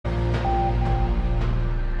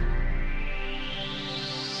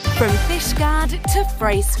From Fishguard to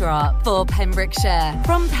Freystrop for Pembrokeshire.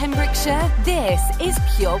 From Pembrokeshire, this is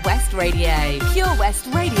Pure West Radio. Pure West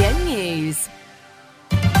Radio News.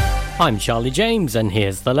 I'm Charlie James, and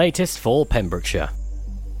here's the latest for Pembrokeshire.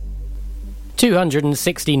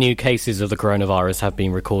 260 new cases of the coronavirus have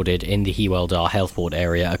been recorded in the Hywel Dda Health Board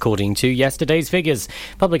area, according to yesterday's figures.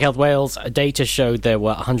 Public Health Wales data showed there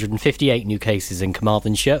were 158 new cases in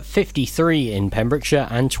Carmarthenshire, 53 in Pembrokeshire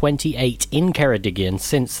and 28 in Ceredigion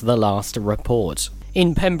since the last report.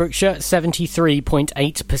 In Pembrokeshire,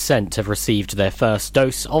 73.8% have received their first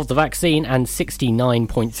dose of the vaccine and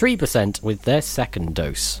 69.3% with their second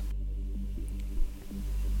dose.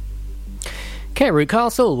 Carew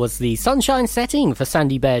Castle was the sunshine setting for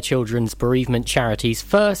Sandy Bear Children's Bereavement Charity's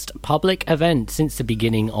first public event since the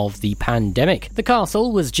beginning of the pandemic. The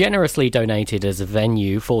castle was generously donated as a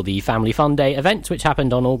venue for the Family Fun Day event, which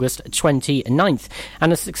happened on August 29th,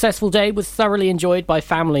 and a successful day was thoroughly enjoyed by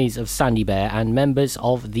families of Sandy Bear and members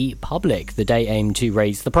of the public. The day aimed to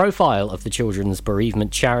raise the profile of the Children's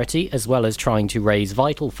Bereavement Charity, as well as trying to raise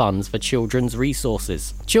vital funds for children's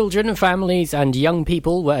resources. Children, families and young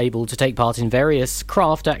people were able to take part in various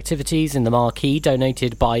craft activities in the marquee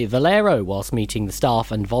donated by Valero whilst meeting the staff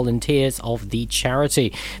and volunteers of the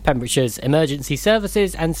charity. Pembrokeshire's Emergency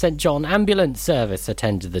Services and St John Ambulance Service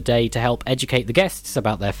attended the day to help educate the guests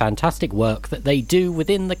about their fantastic work that they do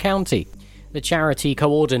within the county. The charity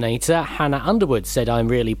coordinator, Hannah Underwood, said, "I'm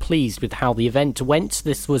really pleased with how the event went.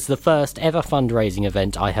 This was the first ever fundraising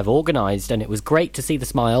event I have organised, and it was great to see the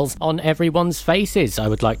smiles on everyone's faces. I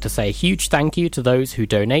would like to say a huge thank you to those who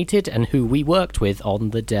donated and who we worked with on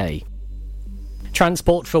the day."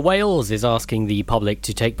 Transport for Wales is asking the public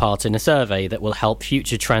to take part in a survey that will help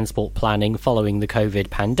future transport planning following the COVID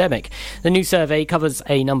pandemic. The new survey covers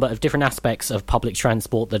a number of different aspects of public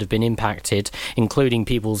transport that have been impacted, including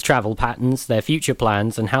people's travel patterns, their future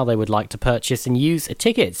plans, and how they would like to purchase and use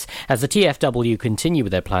tickets. As the TfW continue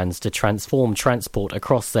with their plans to transform transport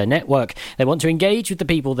across their network, they want to engage with the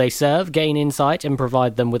people they serve, gain insight, and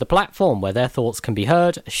provide them with a platform where their thoughts can be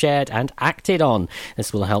heard, shared, and acted on.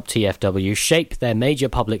 This will help TfW shape their major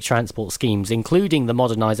public transport schemes, including the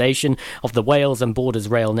modernisation of the Wales and Borders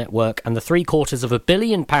rail network and the £750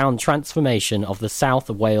 million transformation of the South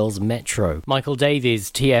Wales Metro. Michael Davies,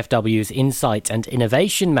 TfW's Insight and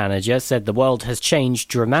Innovation Manager, said the world has changed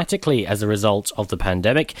dramatically as a result of the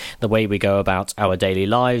pandemic. The way we go about our daily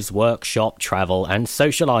lives, work, shop, travel and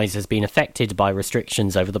socialise has been affected by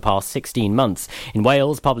restrictions over the past 16 months. In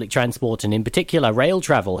Wales, public transport and in particular rail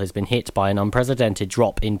travel has been hit by an unprecedented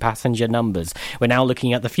drop in passenger numbers. We're now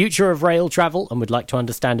looking at the future of rail travel and would like to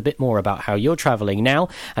understand a bit more about how you're travelling now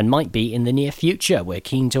and might be in the near future. We're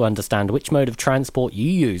keen to understand which mode of transport you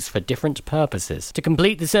use for different purposes. To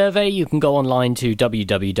complete the survey, you can go online to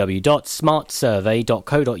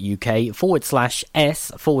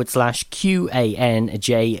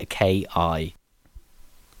www.smartsurvey.co.uk/s/QANJKI.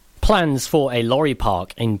 Plans for a lorry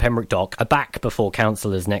park in Pembroke Dock are back before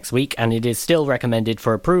councillors next week, and it is still recommended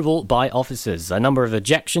for approval by officers. A number of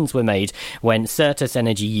objections were made when Certus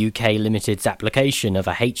Energy UK Limited's application of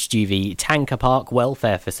a HGV tanker park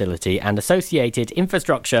welfare facility and associated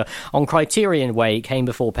infrastructure on Criterion Way came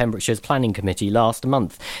before Pembrokeshire's Planning Committee last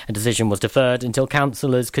month. A decision was deferred until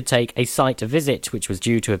councillors could take a site visit, which was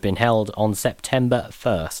due to have been held on September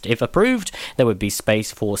 1st. If approved, there would be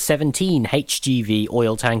space for 17 HGV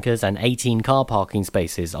oil tankers and 18 car parking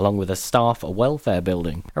spaces, along with a staff welfare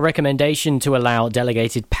building. A recommendation to allow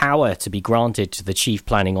delegated power to be granted to the Chief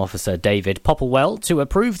Planning Officer, David Popplewell, to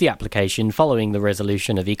approve the application following the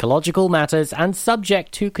resolution of ecological matters and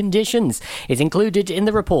subject to conditions is included in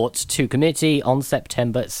the report to committee on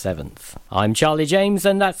September 7th. I'm Charlie James,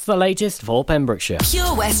 and that's the latest for Pembrokeshire.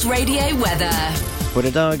 Pure West Radio weather.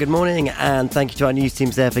 Good morning, and thank you to our news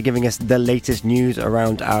teams there for giving us the latest news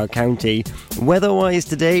around our county. Weather-wise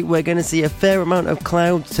today, we're going to see a fair amount of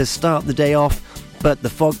clouds to start the day off, but the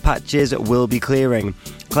fog patches will be clearing.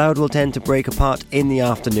 Cloud will tend to break apart in the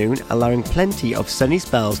afternoon, allowing plenty of sunny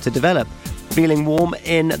spells to develop. Feeling warm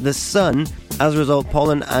in the sun. As a result,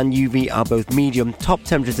 pollen and UV are both medium. Top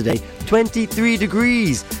temperature today, 23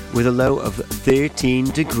 degrees, with a low of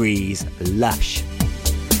 13 degrees. Lush.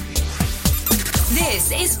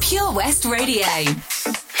 This is Pure West Radio.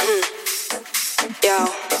 Yo.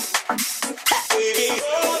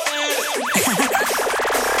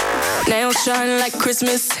 Nails shine like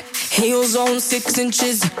Christmas. Heels on 6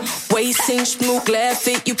 inches. Waist inch, smooth, glad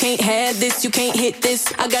fit. You can't have this, you can't hit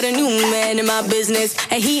this. I got a new man in my business,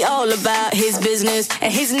 and he all about his business,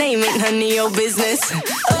 and his name ain't none of your business. Oh,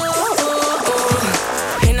 oh,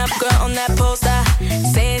 oh. Pin up girl on that poster.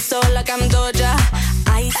 Say it so like I'm Doja.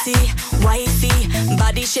 Icy, wifey,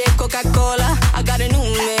 Body shape Coca-Cola. I got a new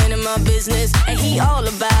man in my business, and he all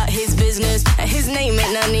about his business, and his name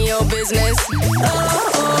ain't none of your business. Oh,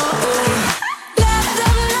 oh, oh. Let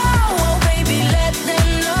them know, oh baby, let them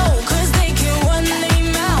know, 'cause they can run their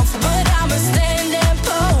mouth, but I'ma stand and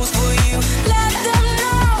pose for you. Let them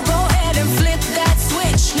know, go ahead and flip that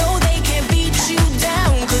switch. No, they can't beat you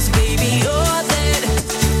down, 'cause baby, you're that.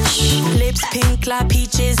 Lips pink like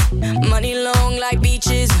peaches, money long like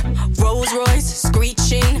beaches, Rolls Royce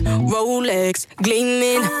screeching, Rolex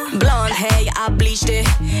gleaming, blonde hair, I bleached it.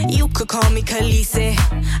 You could call me Khaleesi.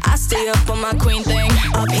 I stay up on my queen thing.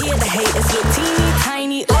 Up here the haters look teeny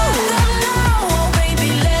tiny. Ooh. Let them know, oh baby,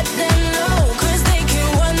 let them know, 'cause they can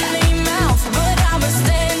run their mouth, but I'ma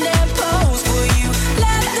stand and pose for you.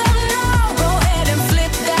 Let them know, go ahead and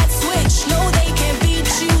flip that switch. No, they can't beat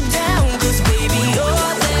you down, 'cause baby,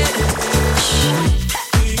 you're that.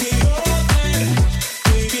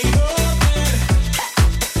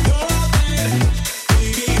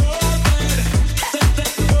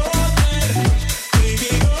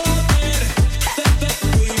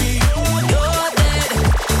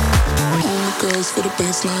 For the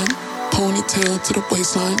baseline, ponytail to the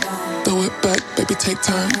waistline. Throw it back, baby, take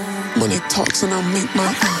time. Money talks and I make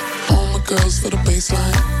mine. All my girls for the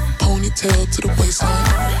baseline, ponytail to the waistline.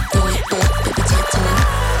 Throw it back, baby, take time.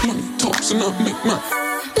 Money talks and I make mine.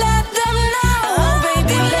 Let them know, oh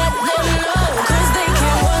baby, let them know, 'cause they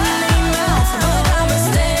can run their mouth, but I'ma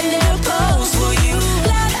stand and pose for you.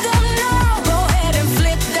 Let them know, go ahead and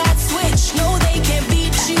flip that switch. No, they can't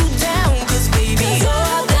beat you down, 'cause baby,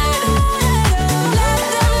 you're that. Let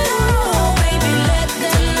them know, oh baby, let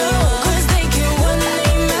them know, 'cause they can run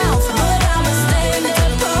their mouth, but I'ma stand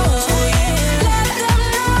and pose for you. Let them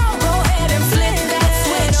know, go ahead and flip that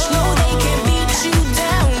switch. No, they can't beat you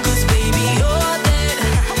down, 'cause baby, you're that.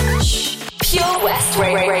 Pure West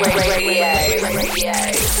Radio.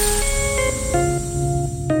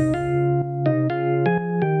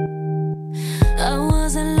 I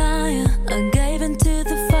was a liar, I gave into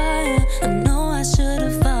the fire. I know I should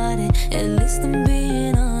have fought it, at least I'm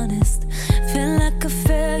being honest. Feel like a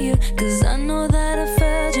failure, 'cause I know that I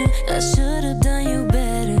failed you. I should have done you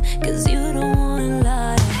better, 'cause you don't wanna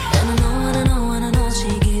lie. And I know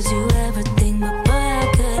she gives you everything, but boy, I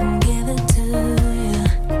couldn't give it to you.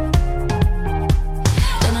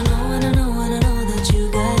 And I know that you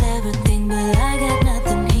got everything, but I got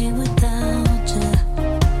nothing here without you.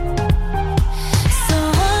 So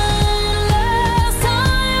one last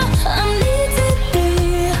time, I need to be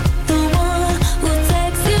the one who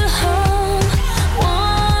takes you home.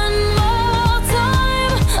 One more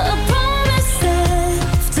time, I promise that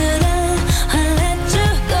after that I'll let you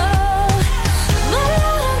go. But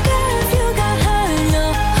I don't care if you got hurt in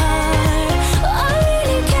your heart. All I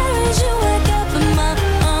really care is you wake up in my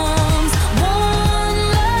arms. One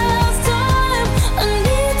last time, I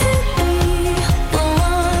need to be the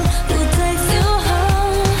one who takes you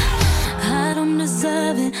home. I don't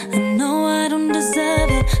deserve it, I know I don't deserve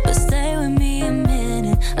it, but stay with me a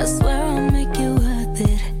minute, I swear I'll make it worth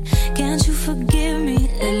it. Can't you forgive me,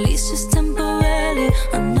 at least just temporarily?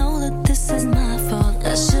 I know that this is my fault,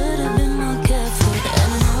 I should have been more careful.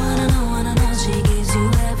 And I know she gives you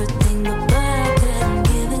everything, but boy, I couldn't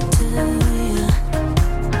give it to you.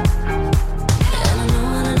 And I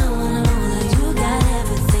know that you got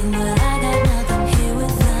everything, but I got nothing here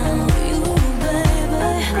without you, baby.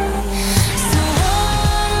 So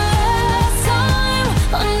one last time,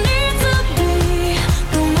 I need to be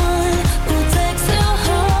the one who takes you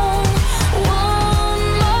home. One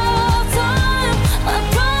more time, I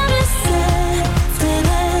promise that after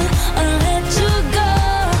that I'll let you go.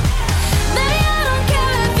 Baby, I don't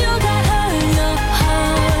care if you got hurt in your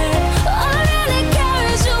heart. All I really care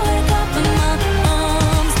is you wake up in my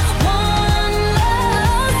arms. One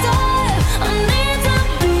last time, I need to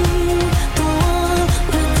be the one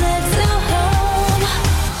who takes you home.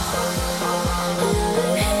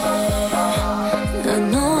 I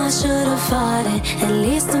know I should have fought it, at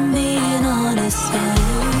least I'm being honest.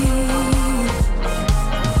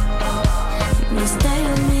 But stay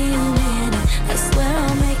with me a minute, I swear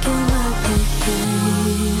I'll make it worth it.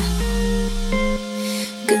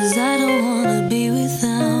 'Cause I don't wanna be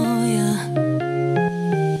without you.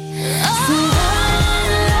 So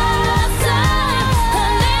one last time, I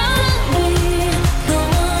need to be the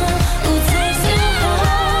one who takes you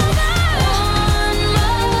home. One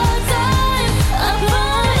more time, I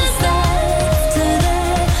promise that after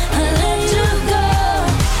that I'll let you go.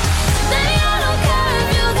 Baby, I don't care if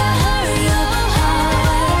you got hurt in your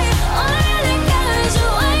heart. All I really care is you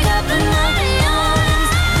wake up in my arms.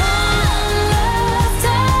 One last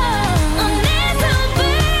time, I need to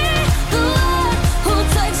be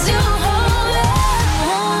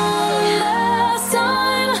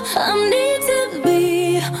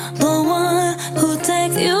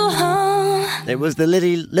was the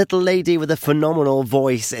little lady with a phenomenal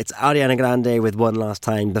voice. It's Ariana Grande with One Last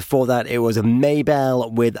Time. Before that, it was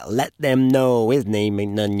Maybell with Let Them Know. His name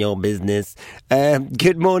ain't none your business.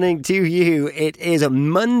 Good morning to you. It is a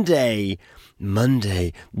Monday,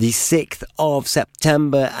 the 6th of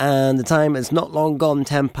September, and the time is not long gone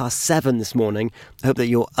 7:10 this morning. I hope that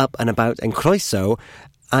you're up and about and croeso.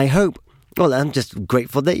 I hope. Well, I'm just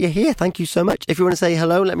grateful that you're here. Thank you so much. If you want to say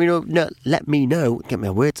hello, let me know. Get my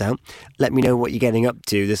words out. Let me know what you're getting up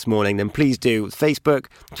to this morning. Then please do. Facebook,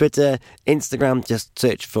 Twitter, Instagram. Just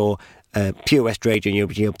search for Pure West Radio and you'll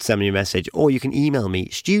be able to send me a message. Or you can email me,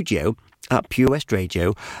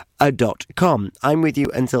 studio@purewestradio.com. I'm with you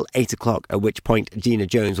until 8 o'clock, at which point Gina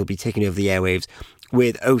Jones will be taking over the airwaves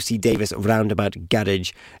with OC Davis Roundabout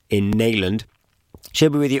Garage in Neyland.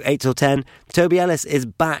 She'll be with you 8 till 10. Toby Ellis is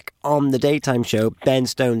back on the daytime show. Ben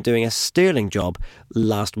Stone doing a sterling job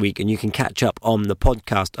last week, and you can catch up on the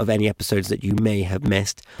podcast of any episodes that you may have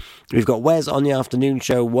missed. We've got Wes on the afternoon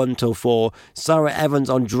show 1 till 4. Sarah Evans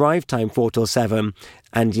on drive time 4 till 7.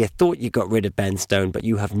 And you thought you got rid of Ben Stone, but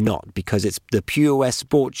you have not, because it's the Pure West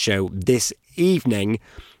Sports Show this evening,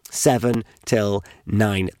 7 till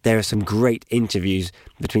 9. There are some great interviews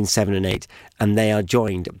between 7 and 8, and they are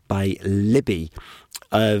joined by Libby,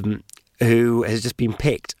 who has just been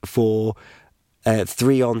picked for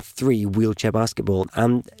 3-on-3 wheelchair basketball,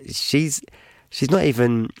 and she's not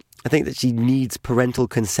even, I think that she needs parental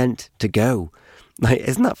consent to go. Like,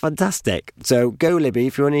 isn't that fantastic? So go, Libby.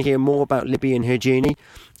 If you want to hear more about Libby and her journey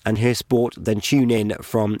and her sport, then tune in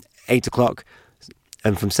from 8 o'clock.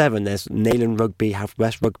 And from 7, there's Neyland Rugby, Half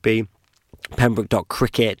West Rugby, Pembroke Dock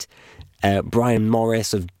Cricket, Brian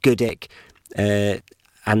Morris of Goodwick,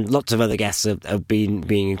 and lots of other guests have been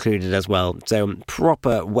being included as well. So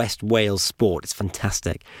proper West Wales sport. It's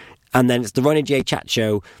fantastic. And then it's the Ronnie J Chat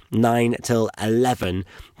Show, 9 till 11,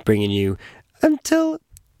 bringing you until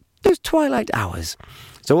those twilight hours.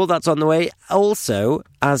 So all that's on the way. Also,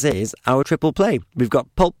 as is our triple play. We've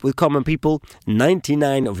got Pulp with Common People,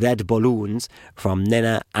 99 Red Balloons from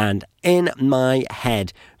Nina, and In My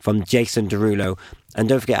Head from Jason Derulo. And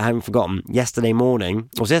don't forget, I haven't forgotten, yesterday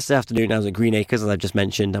afternoon I was at Green Acres, as I've just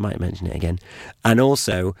mentioned. I might mention it again. And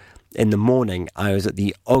also, in the morning, I was at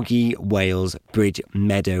the Oggy Wales Bridge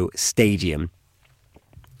Meadow Stadium.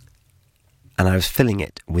 And I was filling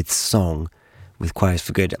it with song, with Choirs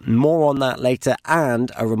for Good. More on that later,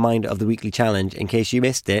 and a reminder of the weekly challenge in case you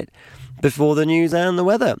missed it before the news and the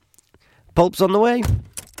weather. Pulp's on the way.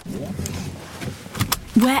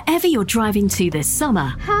 Wherever you're driving to this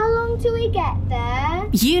summer, How long till we get there?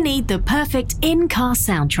 you need the perfect in-car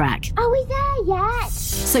soundtrack. Are we there yet?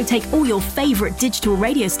 So take all your favourite digital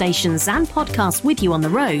radio stations and podcasts with you on the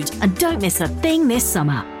road, and don't miss a thing this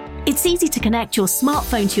summer. It's easy to connect your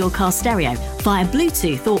smartphone to your car stereo via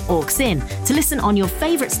Bluetooth or aux-in to listen on your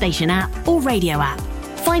favourite station app or radio app.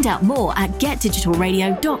 Find out more at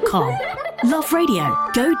getdigitalradio.com. Love radio.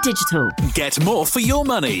 Go digital. Get more for your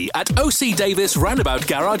money at OC Davis Roundabout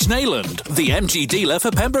Garage Neyland, the MG dealer for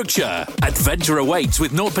Pembrokeshire. Adventure awaits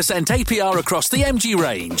with 0% APR across the MG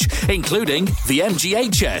range, including the MG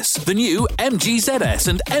HS, the new MG ZS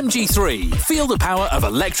and MG3. Feel the power of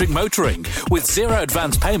electric motoring with zero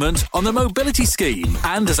advance payment on the mobility scheme.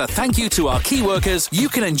 And as a thank you to our key workers, you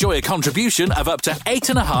can enjoy a contribution of up to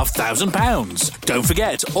 £8,500. Don't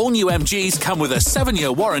forget, all new MGs come with a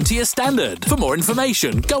 7-year warranty as standard. For more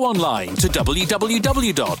information, go online to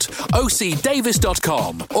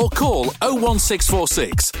www.ocdavis.com or call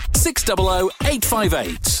 01646 600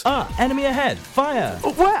 858. Enemy ahead. Fire.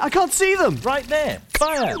 Where? I can't see them. Right there.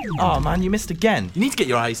 Fire. Oh, man, you missed again. You need to get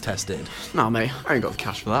your eyes tested. Nah, mate, I ain't got the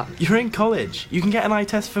cash for that. You're in college. You can get an eye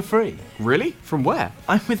test for free. Really? From where?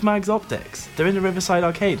 I'm with Mags Optics. They're in the Riverside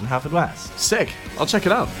Arcade in Haverfordwest. Sick. I'll check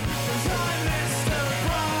it out.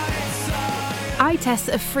 Eye tests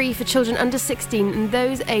are free for children under 16 and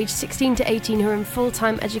those aged 16 to 18 who are in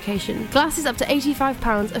full-time education. Glasses up to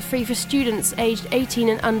 £85 are free for students aged 18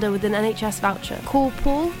 and under with an NHS voucher. Call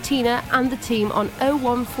Paul, Tina and the team on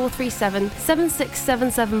 01437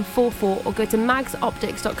 767744 or go to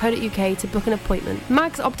magsoptics.co.uk to book an appointment.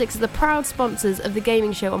 Mags Optics are the proud sponsors of the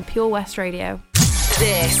gaming show on Pure West Radio.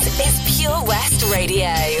 This is Pure West Radio.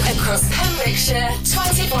 Across Pembrokeshire,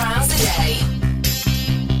 24 hours a day.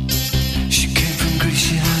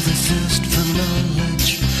 She had a thirst for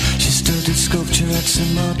knowledge. She studied sculpture at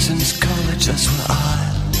St. Martin's College. That's where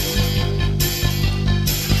I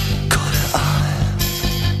caught her eye.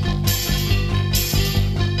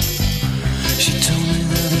 She told me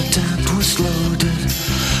that her dad was loaded.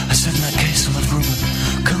 I said, in that case I'll have rum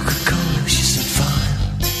and Coca-Cola. She said, fine.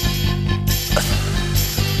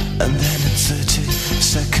 And then in 30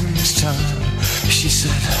 seconds time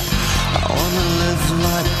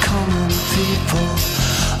people.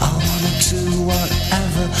 I wanna do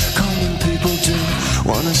whatever common people do.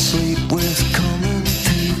 Wanna sleep with common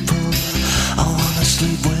people. I wanna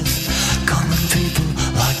sleep with common people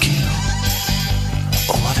like you.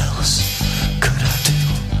 What else could I do?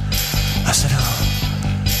 I said,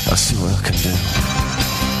 I'll see what I can do.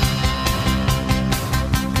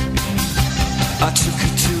 I took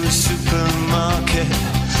her to a supermarket.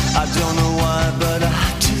 I don't know why, but I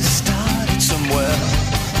had to start it somewhere.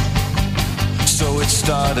 So it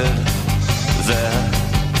started there.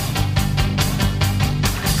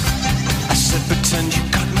 I said, pretend you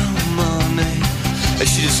got no money. And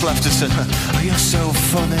she just laughed and said, oh, you're so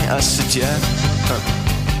funny. I said, yeah.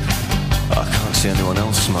 I can't see anyone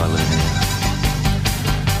else smiling here.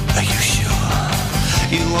 Are you sure?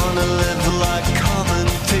 You wanna live like common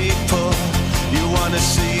people. You wanna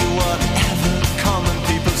see whatever common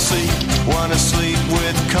people see. Wanna sleep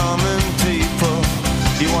with common people.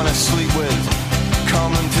 You wanna sleep with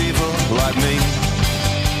common people like me.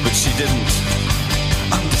 But she didn't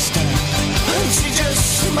understand. And she just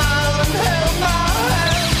smiled and held my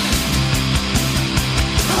hand.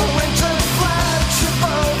 I went to the flagship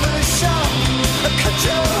over the shop. I cut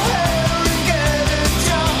your hair and get a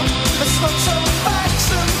job. I smoked some facts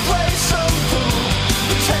and play some pool.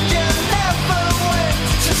 Pretend you never went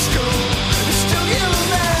to school. Still you'll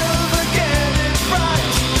never get it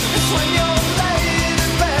right. It's when you're laid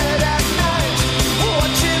in bed at night,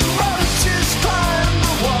 watching roaches climb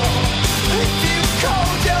the wall. If you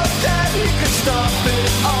called your dad, he could stop it.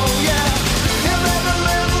 Oh yeah. You'll never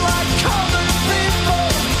live like common people.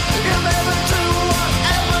 You'll never do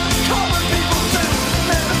whatever common people do.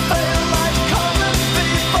 Never fail like common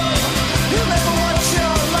people. You'll never watch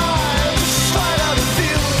your lives slide out of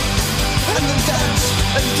view. And then dance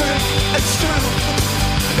and drink and screw.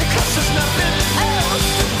 Because there's nothing else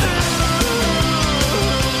to do.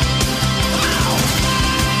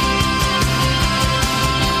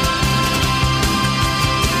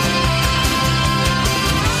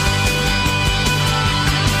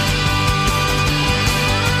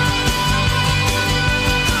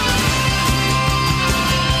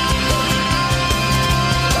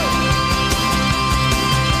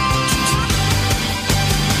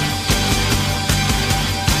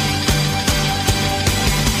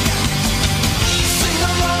 Sing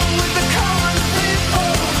along with the common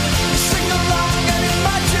people. Sing along and it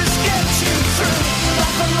might just get you through.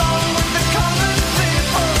 Laugh along with the common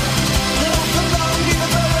people. Laugh along even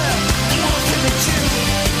though they're laughing at you.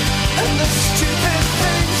 And the stupid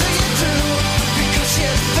things that you do. Because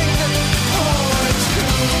you think that, oh, it's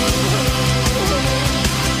cool.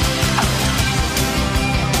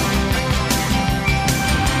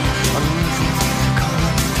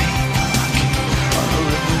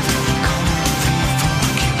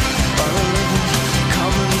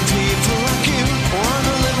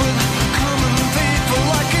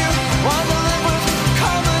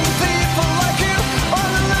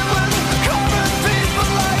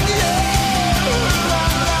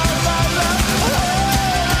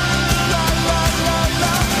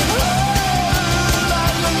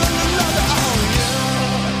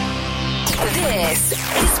 This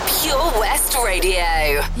is Pure West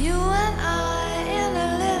Radio. You and I in a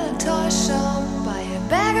little toy shop. Buy a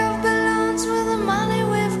bag of balloons with the money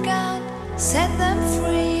we've got. Set them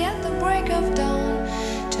free at the break of dawn.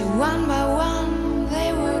 Till one by one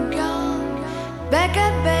they were gone. Back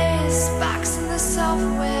at base, box in the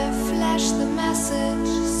software. Flash the message,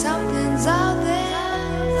 something's out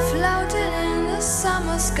there. Floating in the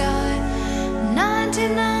summer sky.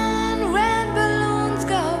 99 red balloons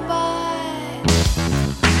go by.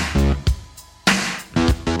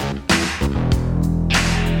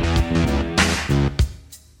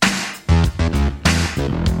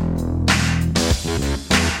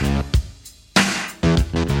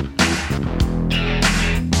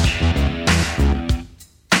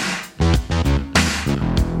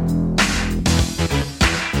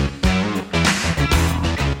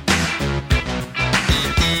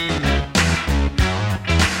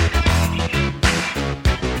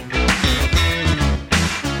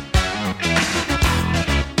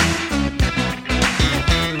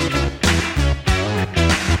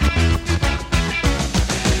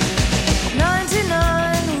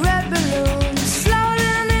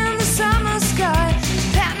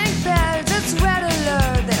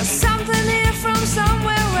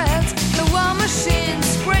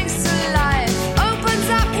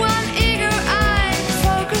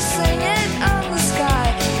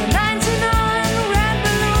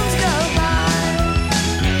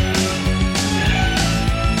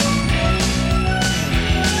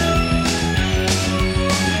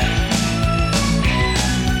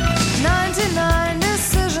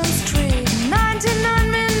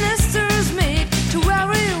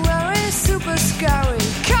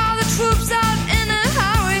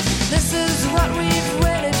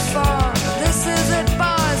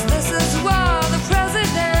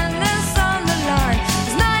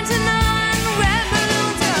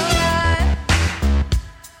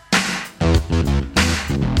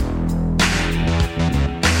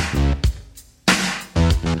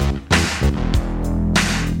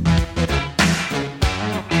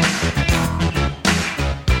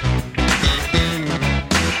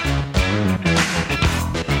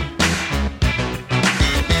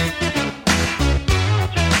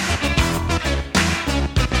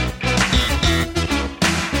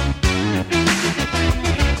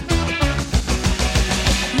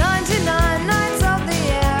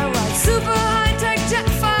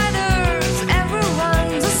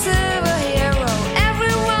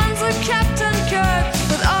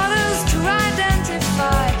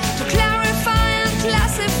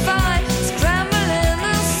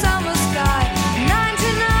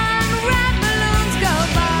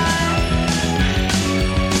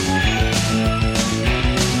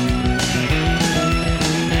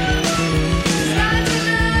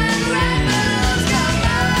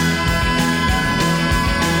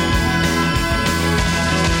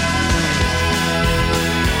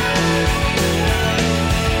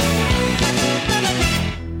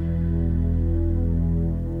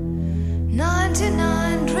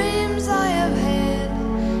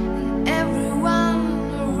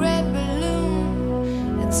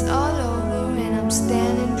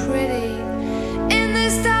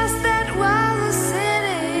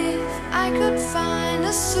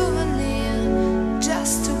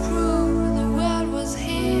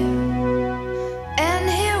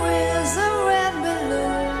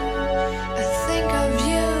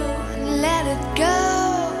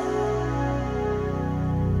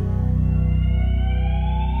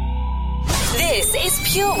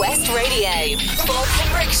 Pure West Radio. For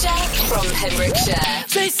Pembrokeshire, from Pembrokeshire.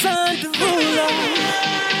 Jason Derulo.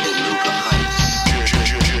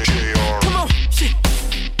 Come on, shit.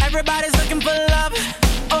 Everybody's looking for love.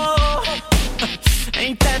 Oh,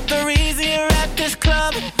 ain't that the reason you're at this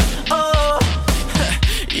club? Oh,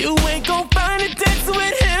 you ain't gon' find a dance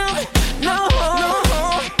with him. No,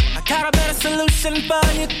 I got a better solution for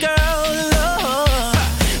you, girl. Oh,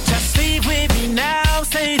 just leave with me now.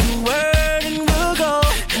 Say the word and we'll go.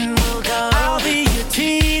 I'll be your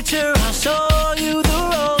teacher. I'll show you the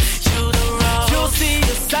ropes. You'll see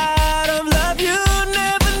a side of love you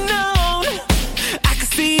never known. I can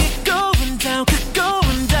see it going down,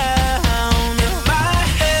 going down. In my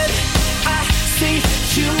head, I see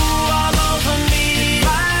you all over me.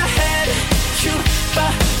 My head, you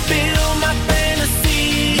fulfill my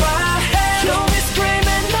fantasy. My head, you'll be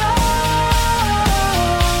screaming no.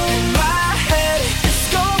 In my head, it's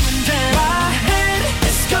going down. My head,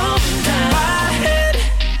 it's going down. My head,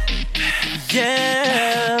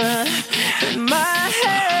 yeah. In my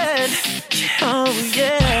head, oh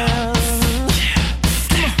yeah.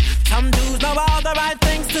 Some dudes know all the right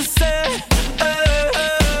things to say.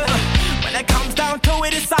 When it comes down to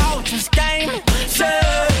it, it's all just game.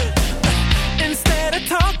 Yeah. Instead of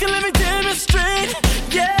talking, let me demonstrate.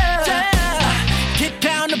 Yeah. Get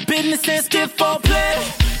down to business and skip for play.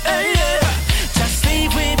 Yeah. Just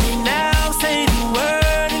leave with me now. Say the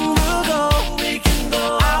word and we'll go.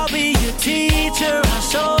 I'll be your teacher. I'll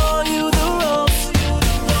show you the ropes.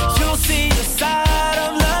 You'll see a side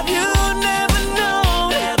of love you never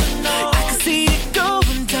know. I can see it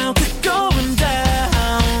going down, going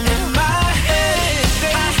down. In my head,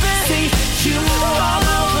 I see you all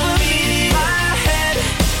over me. My head,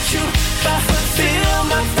 you fulfill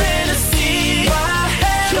my fantasy. My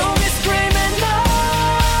head, you'll be screaming no.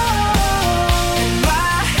 In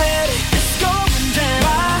my head, it's going down.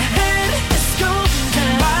 My head, it's going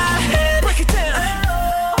down. My head, break it down.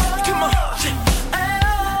 Come on,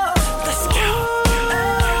 let's go.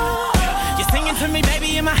 You're singing to me, baby,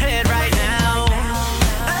 in my head right now.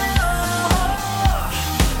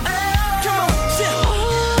 Come on,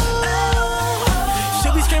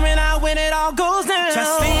 she'll be screaming out when it all goes down.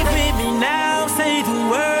 Just leave with me now, say the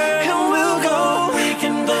word and we'll go.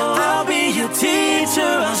 I'll be your teacher,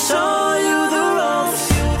 I'll show you the ropes.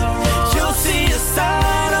 You'll see a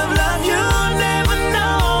side of love you never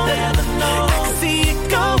know. I can see it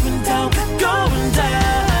going down, going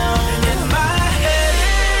down. In my head,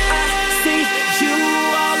 I see you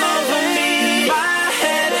all over me. My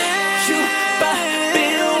head, you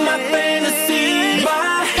fulfill my fantasy.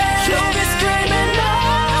 My head, you'll be screaming no.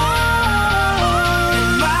 In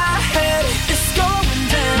my head, it's going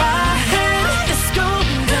down. My head, it's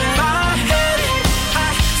going down. My head, I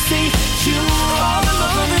see you all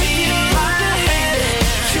over me. My head,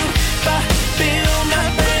 you fulfill my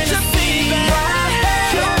fantasy. My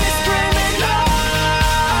head, you'll be screaming no.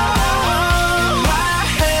 My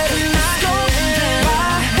head, it's going down.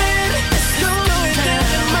 My head, it's going down.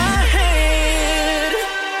 In my head.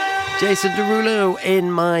 Jason Derulo,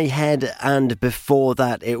 In My Head, and before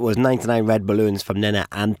that it was 99 Red Balloons from Nena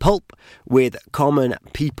and Pulp with Common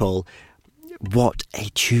People. What a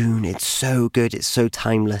tune. It's so good, it's so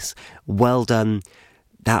timeless. Well done.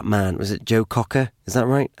 That man, was it Joe Cocker? Is that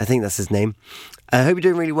right? I think that's his name. I hope you're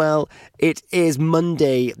doing really well. It is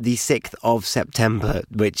Monday, the 6th of September,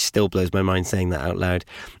 which still blows my mind saying that out loud.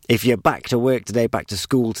 If you're back to work today, back to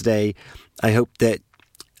school today, I hope that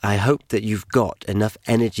you've got enough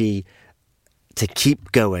energy to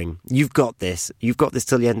keep going. You've got this. You've got this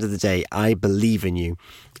till the end of the day. I believe in you.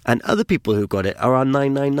 And other people who got it are on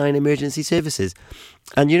 999 emergency services.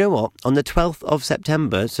 And you know what? On the 12th of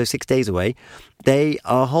September, so 6 days away, they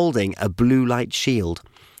are holding a blue light shield.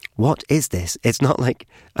 What is this? It's not like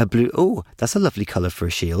a blue... Oh, that's a lovely colour for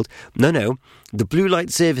a shield. No. The Blue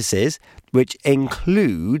Light Services, which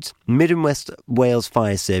includes Mid and West Wales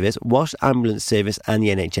Fire Service, Wash Ambulance Service and the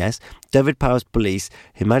NHS, Dyfed-Powys Police,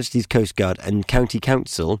 Her Majesty's Coast Guard and County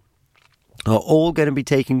Council, are all going to be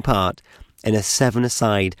taking part in a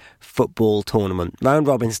seven-a-side football tournament,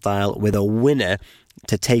 round-robin style, with a winner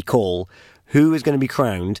to take all. Who is going to be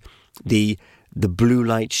crowned the Blue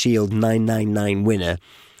Light Shield 999 winner?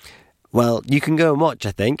 Well, you can go and watch,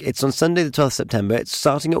 I think. It's on Sunday the 12th September. It's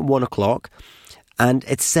starting at 1 o'clock. And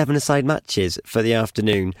it's seven-a-side matches for the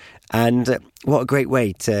afternoon. And what a great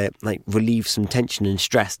way to relieve some tension and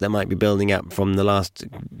stress that might be building up from the last,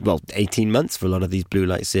 18 months for a lot of these blue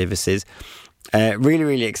light services. Really,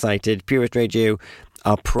 really excited. Pure West Radio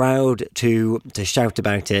are proud to shout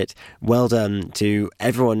about it. Well done to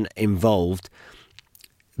everyone involved.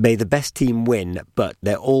 may the best team win, but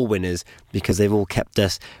they're all winners because they've all kept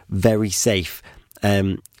us very safe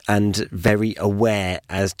and very aware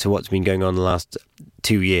as to what's been going on the last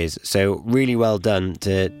 2 years. So really well done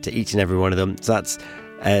to each and every one of them. So that's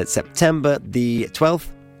September the 12th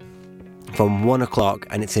from 1 o'clock,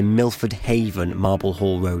 and it's in Milford Haven, Marble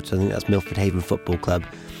Hall Road. So I think that's Milford Haven Football Club.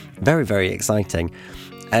 Very, very exciting.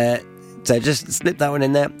 So just slip that one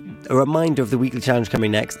in there. A reminder of the weekly challenge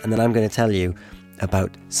coming next, and then I'm going to tell you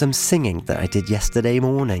about some singing that I did yesterday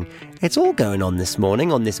morning. It's all going on this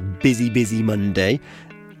morning on this busy Monday.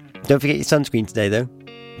 Don't forget your sunscreen today, though.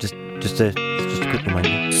 Just a quick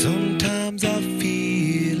reminder. Sometimes I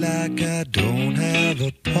feel like I don't have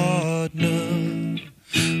a partner.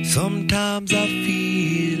 Sometimes I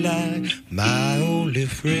feel like my only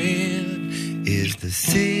friend is the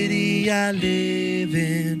city I live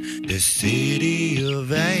in, the city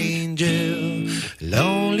of angel.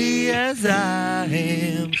 Lonely as I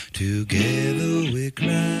am, together we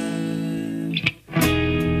cry.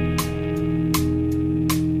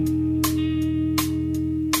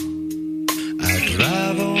 I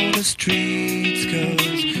drive on the streets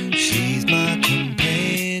 'cause she's my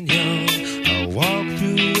companion. I walk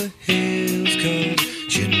through the hills 'cause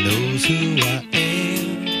she knows who I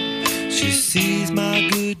am. She sees my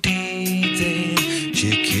good deeds and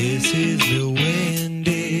she kisses me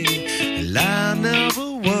windy. And I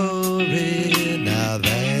never worry, now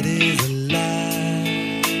that is a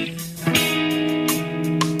lie.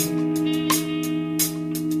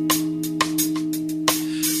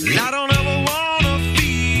 I don't ever wanna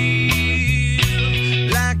feel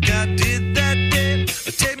like I did that day.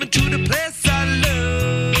 Take me to the place I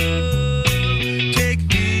love. Take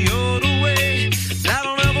me all the way. I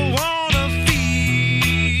don't ever wanna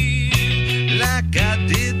feel like I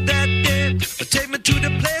did that day. Take me to the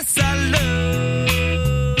place I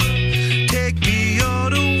love. Take me all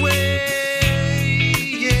the way.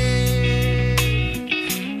 Yeah,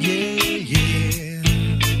 yeah, yeah.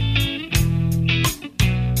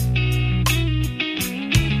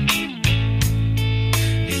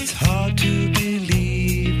 It's hard to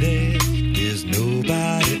believe that there's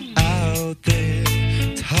nobody out there.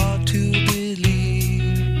 It's hard to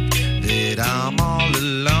believe that I'm all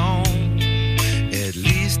alone. At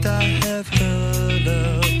least I have her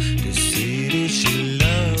love to see that she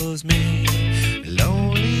loves me.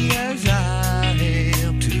 Lonely as I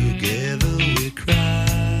am, together we cry.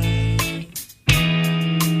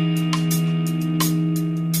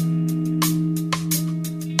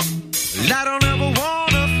 I don't ever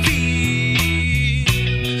wanna feel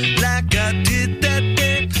like I did that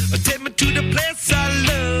day. Take me to the place I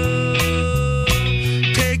love.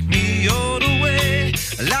 Take me all the way.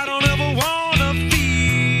 I don't ever wanna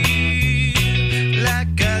feel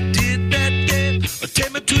like I did that day.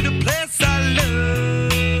 Take me to the place I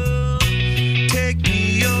love. Take me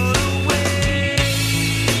all the way.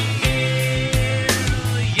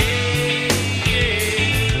 Yeah,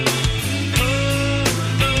 yeah. Oh,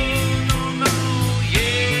 no, no, no.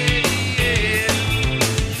 Yeah, yeah.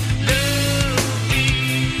 Love me,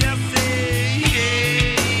 I say,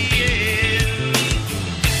 yeah, yeah.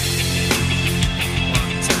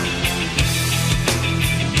 One time.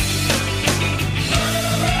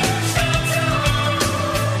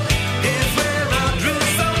 Is where I drew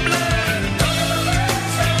some blood.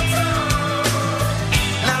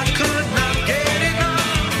 I could not get enough.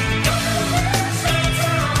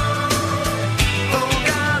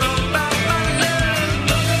 Forgot about my love.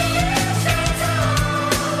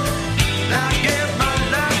 I gave my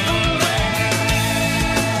life away.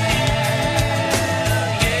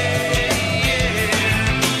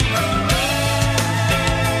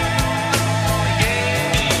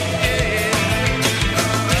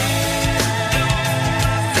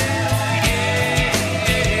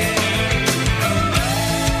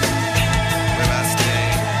 Where I stay.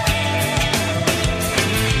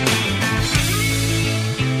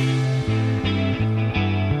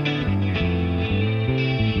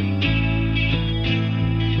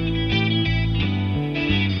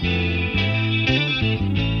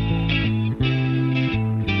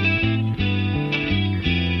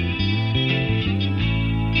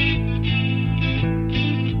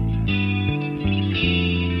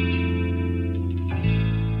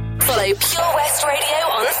 Follow Pure West Radio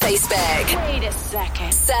on Facebook. Wait a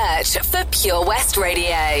second. Search for Pure West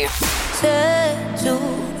Radio.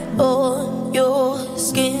 Tattooed on your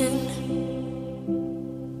skin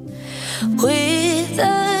with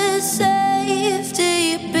a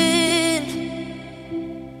safety pin.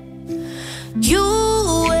 You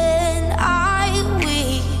and I,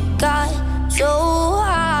 we got so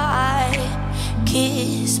high,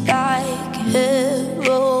 kissed like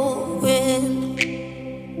heroin.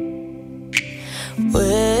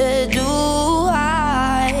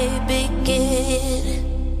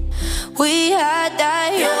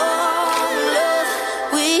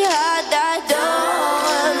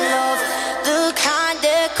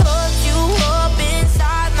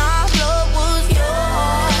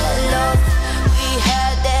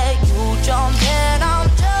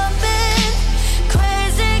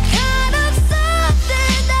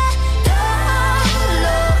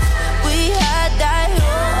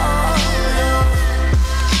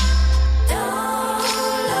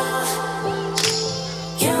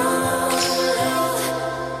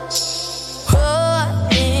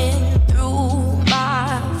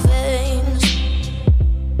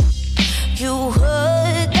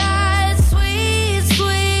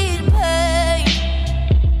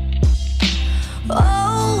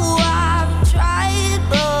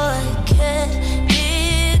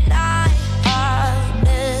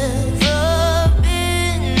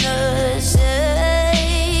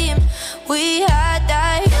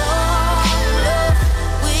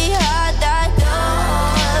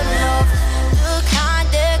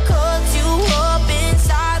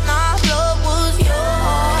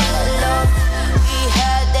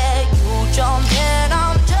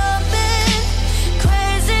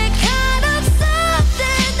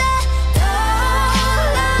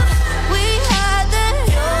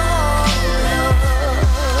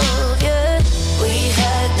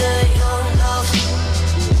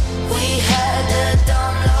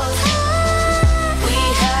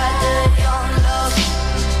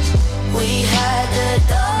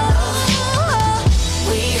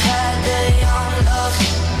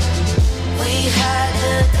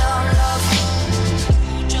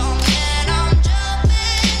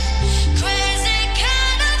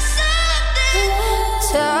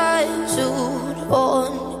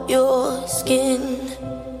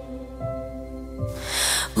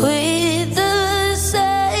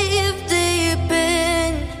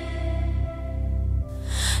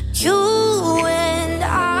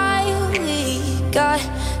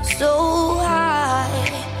 fly so high,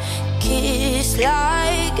 kiss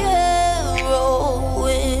like heroin.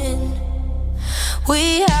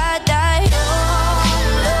 We had that young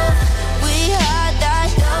love, we had that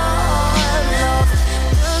young love.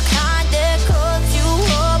 The kind that cuts you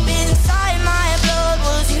up inside my blood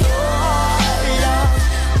was your love.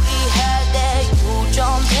 We had that you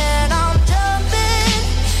jump and I'm jumping,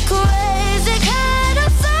 crazy kind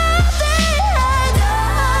of something.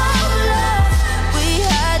 Love. We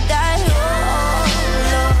had that young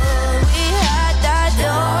love, we had that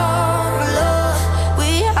young love, we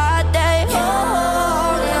had that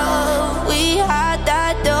young love, we had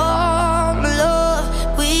that young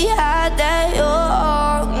love, we had that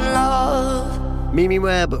young love. Mimi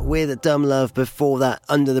Webb with Dumb Love. Before that,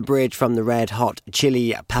 Under the Bridge from the Red Hot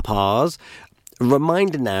Chili Peppers.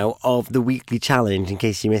 Reminder now of the weekly challenge, in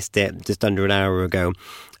case you missed it just under an hour ago,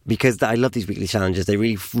 because I love these weekly challenges. They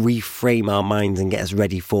really reframe our minds and get us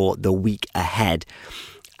ready for the week ahead.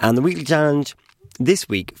 And the weekly challenge this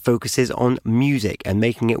week focuses on music and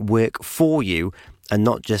making it work for you, and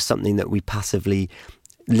not just something that we passively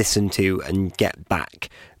listen to and get back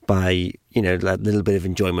by, you know, a little bit of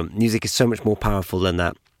enjoyment. Music is so much more powerful than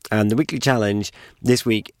that. And the weekly challenge this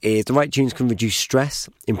week is the right tunes can reduce stress,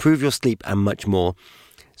 improve your sleep, and much more.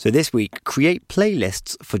 So this week, create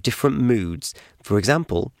playlists for different moods. For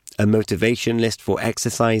example, a motivation list for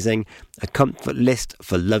exercising, a comfort list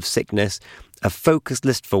for love sickness, a focus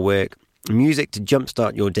list for work, music to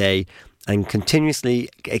jumpstart your day, and continuously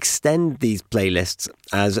extend these playlists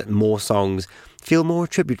as more songs feel more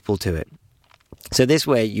attributable to it. So this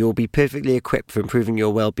way, you'll be perfectly equipped for improving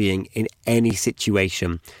your well-being in any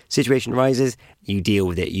situation. Situation arises, you deal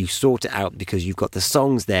with it. You sort it out because you've got the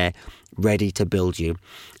songs there ready to build you.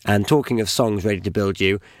 And talking of songs ready to build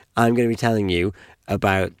you, I'm going to be telling you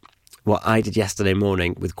about what I did yesterday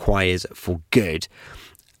morning with Choirs for Good.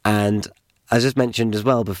 And I just mentioned as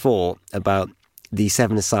well before about the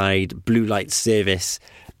seven-a-side blue light service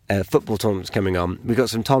football tournaments coming on. We've got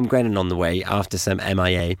some Tom Grennan on the way after some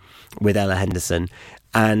MIA with Ella Henderson,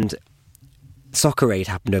 and Soccer Aid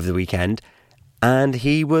happened over the weekend, and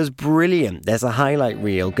he was brilliant. There's a highlight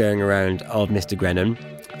reel going around of Mr. Grennan.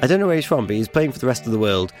 I don't know where he's from, but he's playing for the rest of the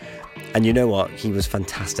world, and you know what? He was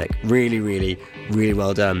fantastic. Really, really, really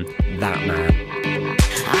well done, that man.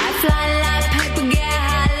 I fly like paper, get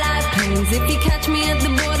high like planes. If you catch me at the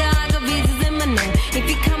border, I got visas in my name. If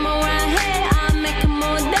you come around here, I'll make them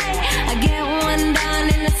all day. I get one down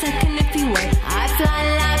in a second if you wait. I fly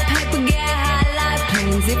like paper, get high like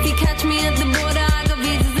planes. If you catch me at the border, I got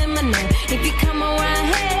visas in my name. If you come around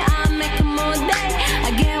here, I'll make them all day.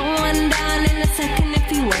 I get one down in a second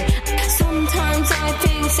if you wait. Sometimes I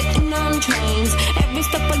think sitting on trains, every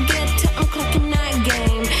step I get to, I'm clocking that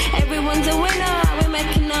game. Everyone's a winner, we're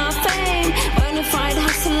making our fame. Bonafide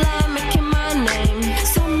hustler, making my name.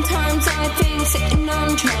 Sometimes I think sitting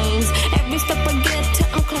on trains, every step I get to,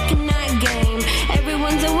 I'm clocking that game.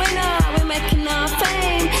 Everyone's a winner, we're making our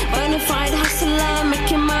fame. Bonafide hustler,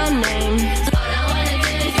 making my name. All I wanna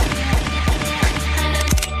do is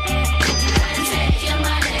take your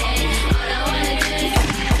money. All I wanna do is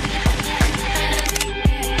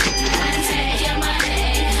take your money.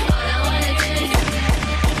 All I wanna do is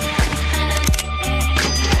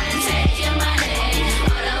take your money.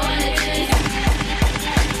 All I wanna do is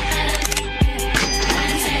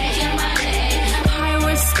take your money.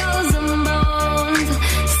 Pirates, skulls and bones,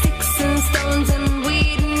 sticks and stones and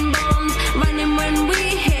weed and bombs, running when we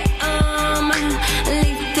hit 'em.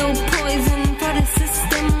 Lethal poison for the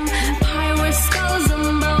system. Pirates, skulls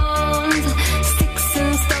and bones, sticks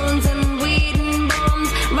and stones and weed and bombs,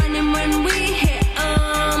 running when we hit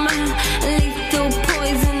 'em. Lethal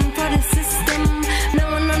poison for the system. No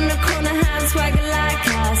one on the corner has swagger like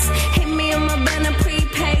us. Hit me on my banner,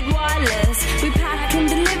 prepaid wireless. We pack and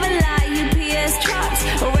deliver like UPS trucks.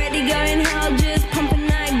 Already going hell, just pumping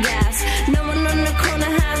that gas. No one on the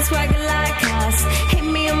corner has swagger like us. Hit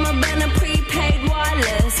me on my banner, prepaid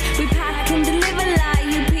wireless. We pack and deliver like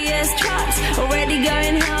UPS trucks. Already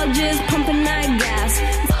going hell, just pumping that gas.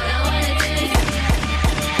 All I wanna do is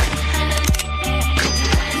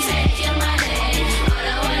take your money. All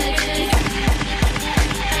I wanna do is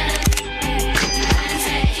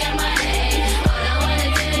take your money. All I wanna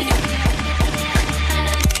do is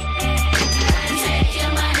take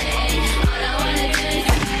your money. All I wanna do is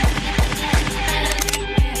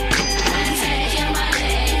take your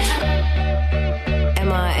money.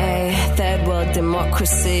 MIA, third world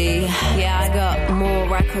democracy. Yeah, I got more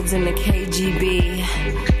records than the KGB.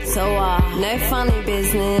 So, no funny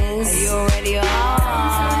business. You already are.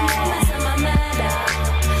 Sometimes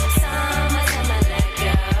I let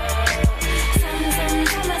go. Sometimes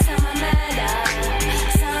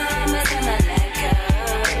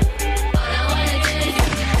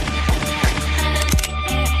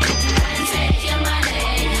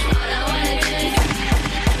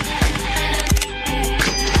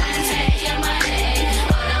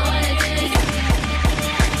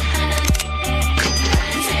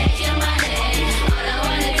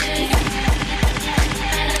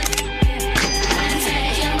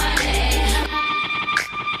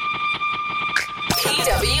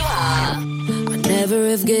never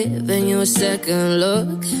have given you a second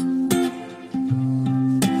look,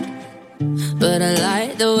 but I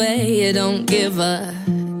like the way you don't give a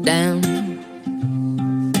damn.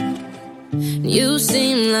 You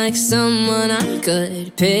seem like someone I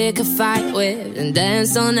could pick a fight with and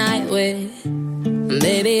dance all night with.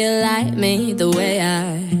 Baby, you like me the way I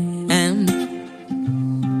am.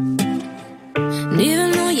 And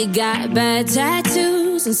even though you got bad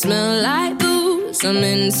tattoos and smell like booze, I'm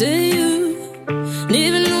into you. And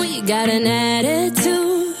even though you got an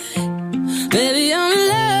attitude, baby, I'm in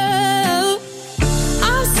love.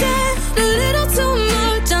 I've said a little too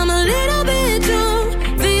much, I'm a little bit drunk.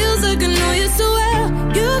 Feels like I know you so well.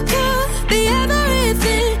 You could be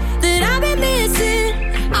everything that I've been missing.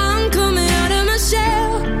 I'm coming out of my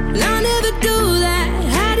shell, and I never do that.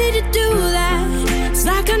 How did you do that? It's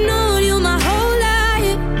like I know you my whole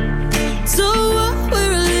life. So what?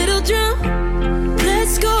 We're a little drunk.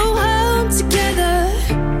 Let's go home together.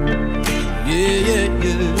 Yeah.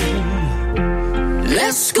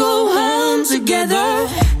 Let's go home together.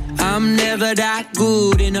 I'm never that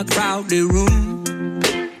good in a crowded room.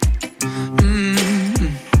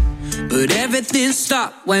 But everything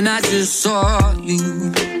stopped when I just saw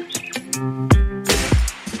you.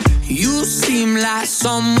 You seem like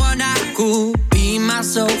someone I could be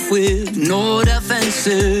myself with, no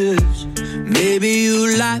defenses. Maybe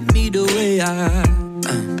you like me the way I am.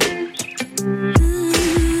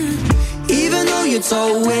 Even though you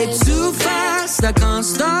talk way too fast, I can't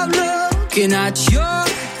stop looking at your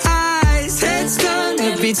eyes. Head's done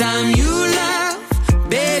every time you laugh.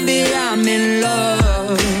 Baby, I'm in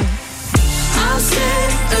love. I've said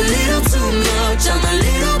a little too much, I'm a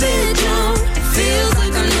little bit drunk. Feels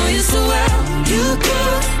like I know you so well. You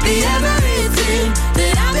could be everything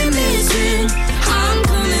that I've been missing. I'm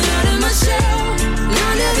coming out of my shell, and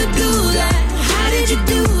I never do that. How did you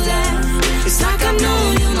do that? It's like I've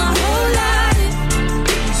known you my whole life.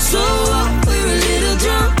 So what? We're a little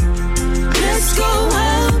drunk. Let's go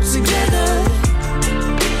home together.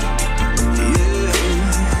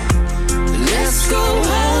 Let's go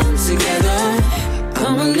home together.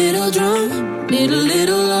 I'm a little drunk, need a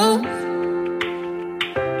little love.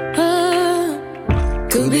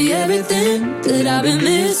 Could be everything that I've been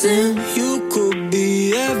missing. You could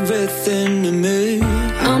be everything to me.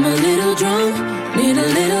 I'm a little drunk, need a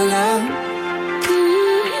little love.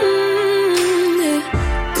 Yeah.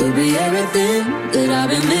 Could be everything that I've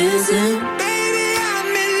been missing. Baby,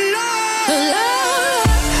 I'm in love.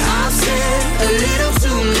 I've said a little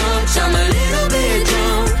too much, I'm a little bit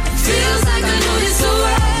drunk. Feels like I know you so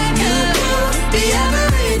well. You could be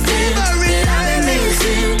everything that I've been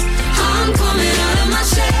missing. I'm coming out of my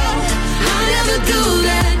shell. I'll never do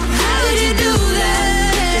that. How did you do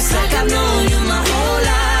that? It's like I've known you my whole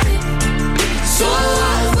life. So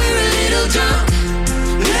what? We're a little drunk.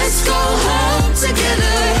 Let's go home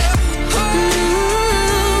together.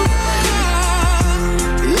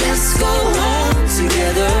 Let's go home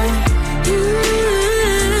together.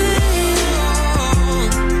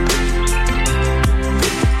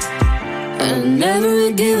 I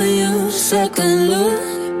never give you a second look,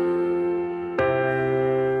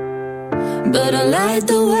 but I like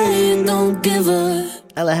the way you don't give a.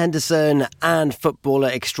 Ella Henderson and footballer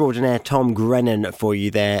extraordinaire Tom Grennan for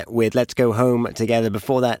you there with Let's Go Home Together.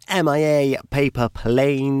 Before that, MIA, Paper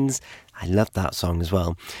Planes. I love that song as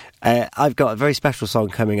well. I've got a very special song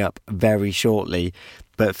coming up very shortly,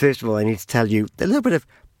 but first of all I need to tell you a little bit of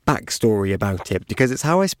backstory about it, because it's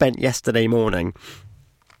how I spent yesterday morning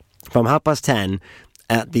from 10:30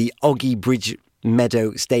 at the Oggy Bridge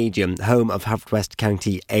Meadow Stadium, home of Haverfordwest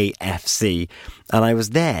County AFC, and I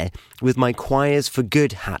was there with my Choirs for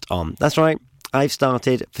Good hat on. That's right, I've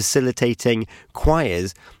started facilitating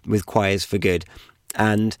choirs with Choirs for Good,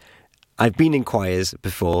 and I've been in choirs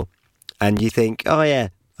before, and you think, oh yeah,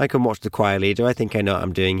 I can watch the choir leader, I think I know what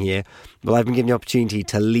I'm doing here. Well, I've been given the opportunity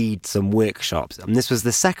to lead some workshops, and this was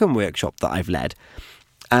the second workshop that I've led.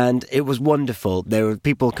 And it was wonderful. There were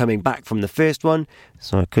people coming back from the first one,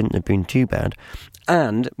 so it couldn't have been too bad.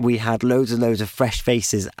 And we had loads and loads of fresh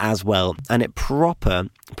faces as well. And it proper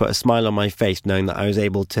put a smile on my face knowing that I was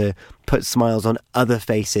able to put smiles on other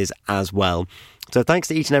faces as well. So thanks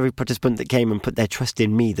to each and every participant that came and put their trust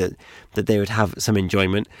in me that they would have some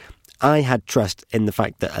enjoyment. I had trust in the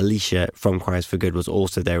fact that Alicia from Choirs for Good was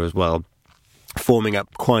also there as well, forming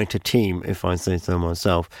up quite a team, if I say so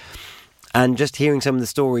myself. And just hearing some of the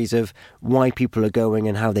stories of why people are going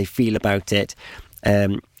and how they feel about it.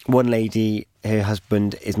 One lady, her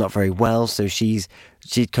husband is not very well, so she'd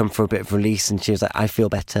come for a bit of release, and she was like, I feel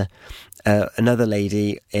better. Another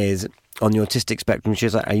lady is on the autistic spectrum. She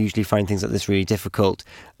was like, I usually find things like this really difficult.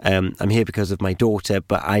 I'm here because of my daughter,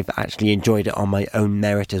 but I've actually enjoyed it on my own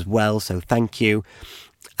merit as well, so thank you.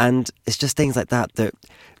 And it's just things like that,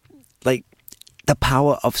 like, the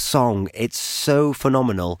power of song, it's so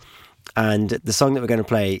phenomenal. And the song that we're going to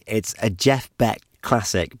play, it's a Jeff Beck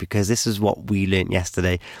classic, because this is what we learnt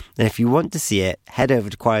yesterday. And if you want to see it, head over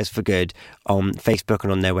to Choirs for Good on Facebook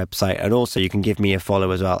and on their website, and also you can give me a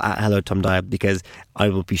follow as well at Hello Tom Dyer, because I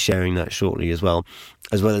will be sharing that shortly as well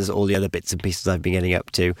as all the other bits and pieces I've been getting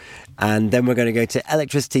up to. And then we're going to go to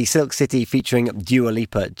Electricity Silk City featuring Dua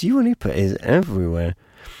Lipa. Dua Lipa is everywhere.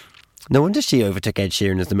 No wonder she overtook Ed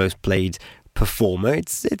Sheeran as the most played performer.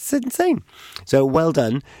 It's insane. So well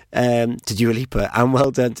done to Dua Lipa, and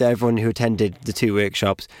well done to everyone who attended the 2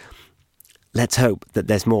 workshops. Let's hope that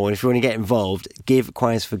there's more. And if you want to get involved, give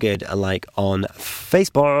Choirs for Good a like on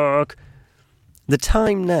Facebook. The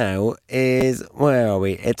time now is, where are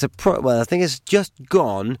we? It's I think it's just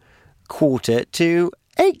gone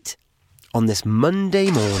 7:45 on this Monday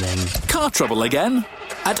morning. Car trouble again?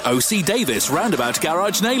 At OC Davis Roundabout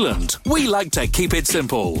Garage Neyland, we like to keep it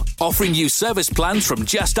simple, offering you service plans from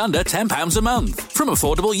just under £10 a month, from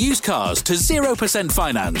affordable used cars to 0%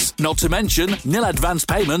 finance, not to mention nil advance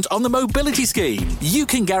payment on the mobility scheme. You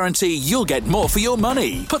can guarantee you'll get more for your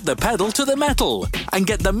money. Put the pedal to the metal and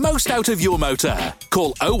get the most out of your motor.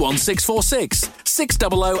 Call 01646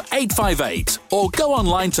 600 858 or go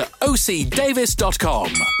online to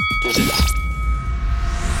ocdavis.com.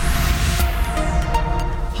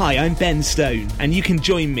 Hi, I'm Ben Stone, and you can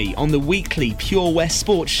join me on the weekly Pure West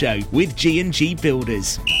Sports Show with G&G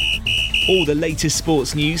Builders. All the latest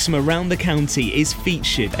sports news from around the county is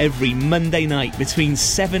featured every Monday night between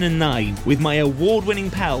 7 and 9 with my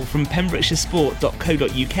award-winning pal from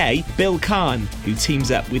pembrokeshiresport.co.uk, Bill Kahn, who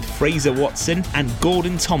teams up with Fraser Watson and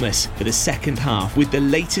Gordon Thomas for the second half with the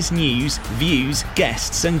latest news, views,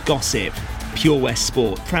 guests and gossip. Pure West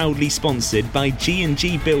Sport, proudly sponsored by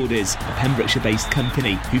G&G Builders, a Pembrokeshire-based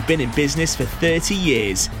company who've been in business for 30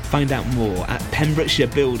 years. Find out more at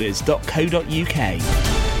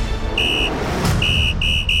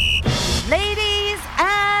pembrokeshirebuilders.co.uk. Ladies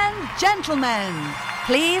and gentlemen,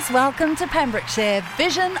 please welcome to Pembrokeshire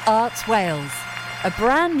Vision Arts Wales, a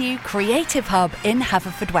brand new creative hub in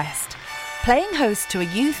Haverfordwest. Playing host to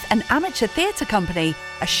a youth and amateur theatre company,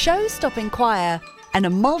 a show-stopping choir, and a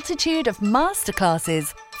multitude of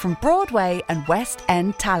masterclasses from Broadway and West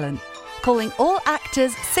End talent, calling all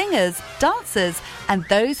actors, singers, dancers and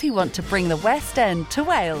those who want to bring the West End to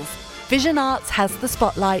Wales. Vision Arts has the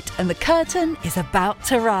spotlight and the curtain is about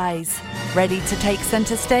to rise. Ready to take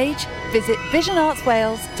centre stage? Visit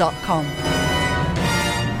visionartswales.com.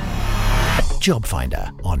 Job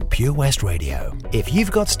Finder on Pure West Radio. If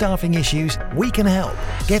you've got staffing issues, we can help.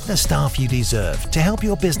 Get the staff you deserve to help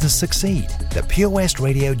your business succeed. The Pure West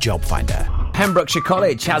Radio Job Finder. Pembrokeshire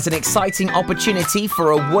College has an exciting opportunity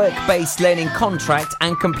for a work-based learning contract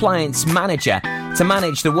and compliance manager to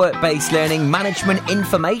manage the work-based learning management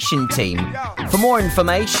information team. For more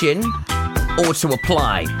information or to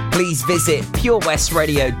apply, please visit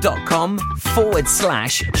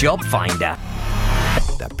purewestradio.com/job finder.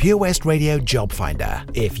 The Pure West Radio Job Finder.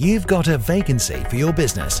 If you've got a vacancy for your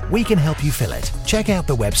business, we can help you fill it. Check out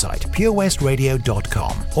the website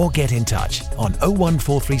purewestradio.com or get in touch on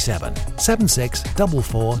 01437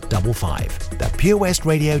 764455. The Pure West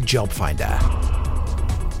Radio Job Finder.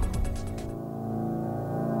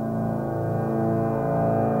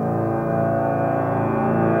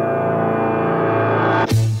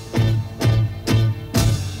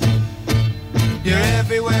 You're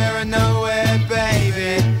everywhere and nowhere,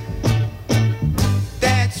 baby.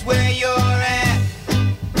 That's where you're at.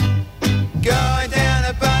 Going down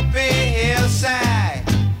a bumpy hillside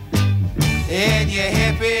in your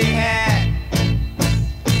hippie hat,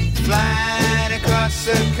 flying across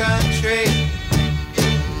the country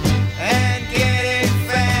and getting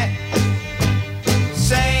fat,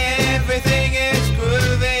 saying everything is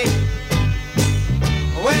groovy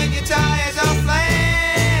when your tires are flat.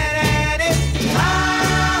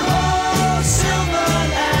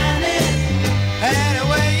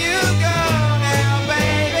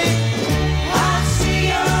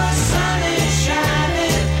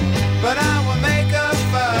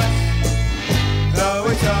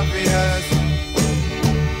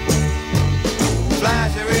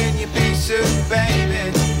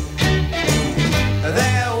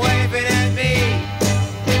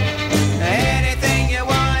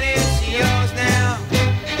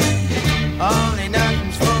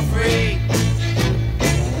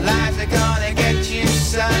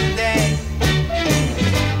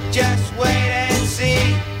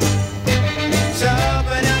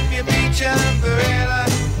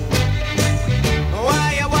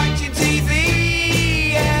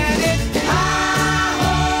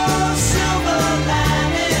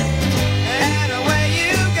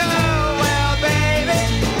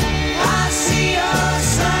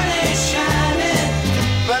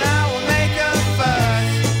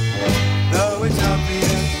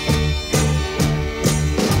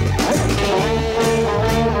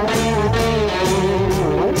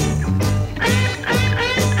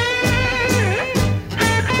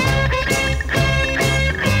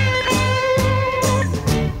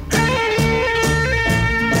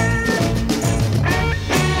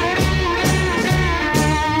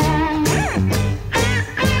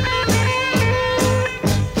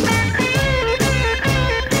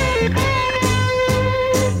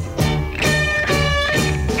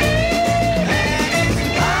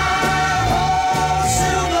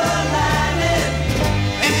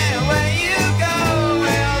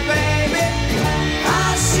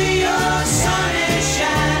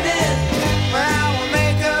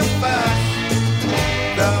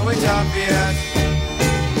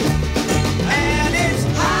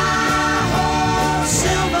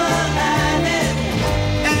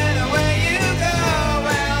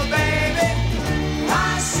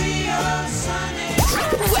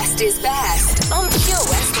 West is best on Pure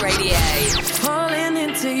West Radio. Falling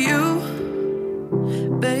into you,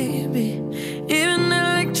 baby. Even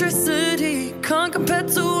electricity can't compare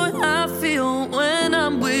to what I feel when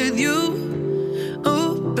I'm with you.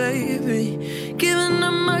 Oh, baby, giving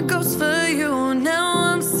up my ghost for you. Now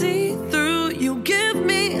I'm see-through. You give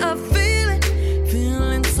me a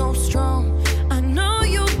feeling so strong. I know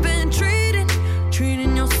you've been treating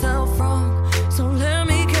yourself wrong. So let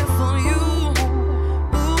me care for you.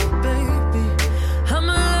 Ooh, baby,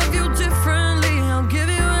 I'ma love you differently. I'll give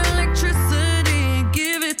you electricity,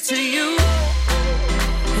 give it to you.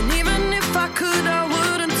 And even if I could, I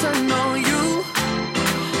wouldn't turn on you.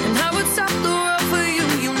 And I would stop the world for you.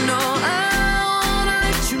 You know I wanna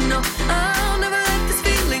let you know I'll never let this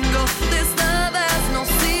feeling go. This love has no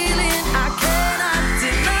ceiling, I cannot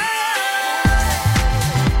deny.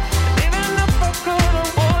 Even if I could, I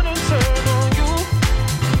wouldn't turn on you.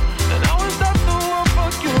 And I would stop the world for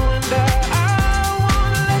you. And I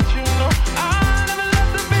wanna let you know I'll never let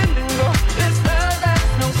the feeling go. This love has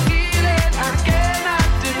no ceiling, I cannot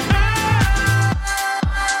deny.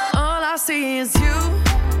 All I see is you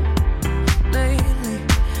lately.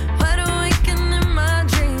 Wide awake and in my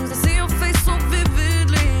dreams, I see your face so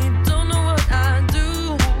vividly. Don't know what I do.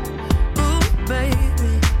 Ooh,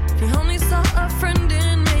 baby, if you only saw a friend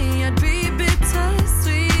in me, I'd be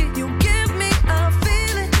bittersweet. You give me a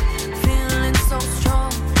feeling so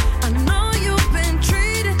strong. I know you've been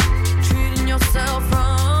treating yourself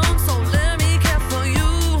wrong. So let me care for you.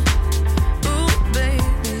 Ooh,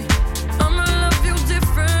 baby, I'ma love you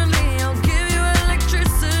differently. I'll give you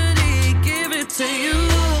electricity, give it to you.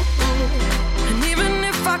 And even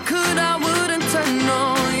if I could, I wouldn't turn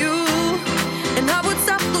on you. And I would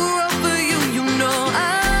stop the world for you. You know I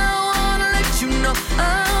wanna let you know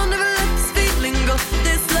I'll never let this feeling go.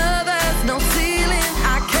 This love has no ceiling,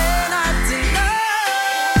 I cannot deny.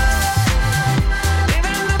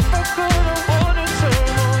 Even if I could, I wouldn't turn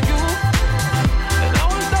on you. And I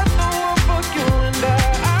would stop the world for you. And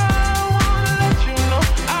I wanna let you know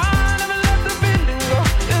I'll never let the feeling go.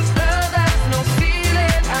 This love has no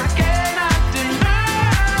ceiling, I cannot deny.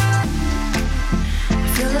 I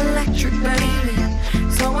feel electric, baby,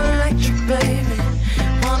 so electric, baby.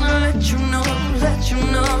 Wanna let you know.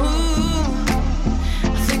 I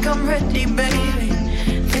think I'm ready, baby.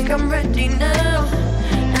 Think I'm ready now.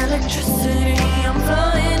 Electricity, I'm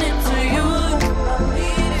flying into you.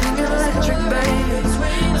 Think electric, baby,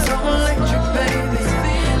 so electric, baby.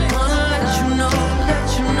 Wanna let you know.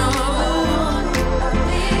 I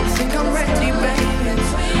think I'm ready, baby.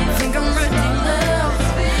 Think I'm ready now.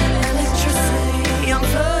 Electricity, I'm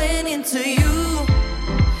flying into you.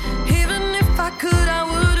 Even if I could, I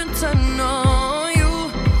wouldn't turn on you.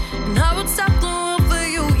 And I would stop the world for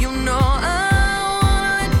you. You know I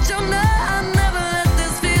wanna let you know I'll never let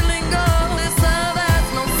this feeling go. This love has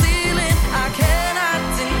no ceiling, I cannot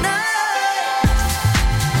deny.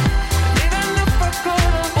 Even if I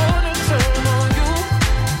could, I wouldn't turn on you.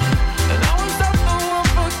 And I would stop the world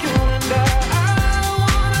for you. And I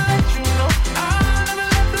wanna let you know I'll never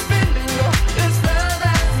let the feeling go. This love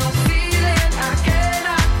has no ceiling, I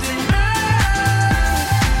cannot deny.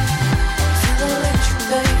 So electric,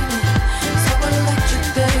 baby, so electric,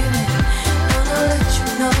 baby. Wanna let you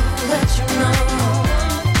know.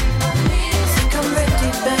 Think I'm ready,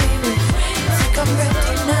 baby, think I'm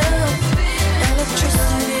ready now.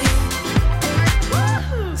 Electricity.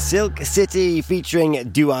 Silk City featuring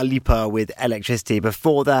Dua Lipa with Electricity.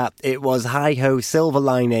 Before that, it was Hi Ho Silver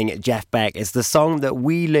Lining, Jeff Beck. It's the song that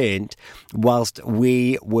we learnt whilst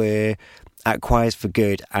we were at Choirs for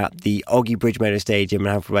Good at the Oggy Bridge Meadow Stadium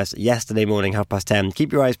in Haverfordwest yesterday morning, 10:30.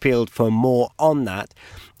 Keep your eyes peeled for more on that.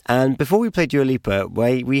 And before we played Dua Lipa,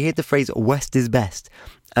 we heard the phrase West is best.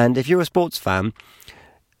 And if you're a sports fan,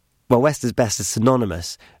 well, West is best is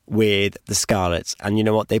synonymous with the Scarlets. And you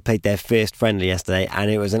know what? They played their first friendly yesterday, and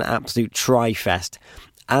it was an absolute tri-fest,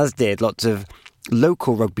 as did lots of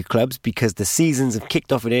local rugby clubs, because the seasons have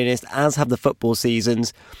kicked off in earnest, as have the football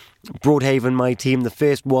seasons. Broadhaven, my team, the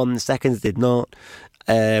first won, the seconds did not.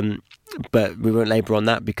 But we won't labour on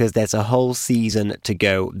that because there's a whole season to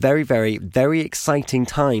go. Very, very, very exciting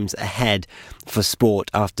times ahead for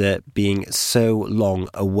sport after being so long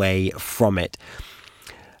away from it.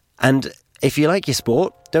 And if you like your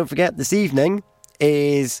sport, don't forget this evening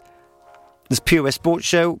is this Pure West Sports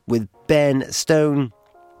Show with Ben Stone,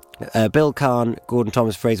 Bill Kahn, Gordon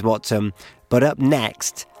Thomas, Fraser Watson. But up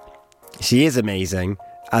next, she is amazing,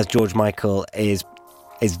 as George Michael is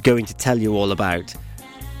going to tell you all about.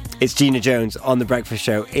 It's Gina Jones on The Breakfast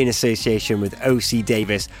Show in association with OC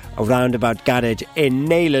Davis, a roundabout garage in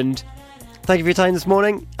Neyland. Thank you for your time this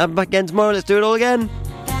morning. I'm back again tomorrow. Let's do it all again.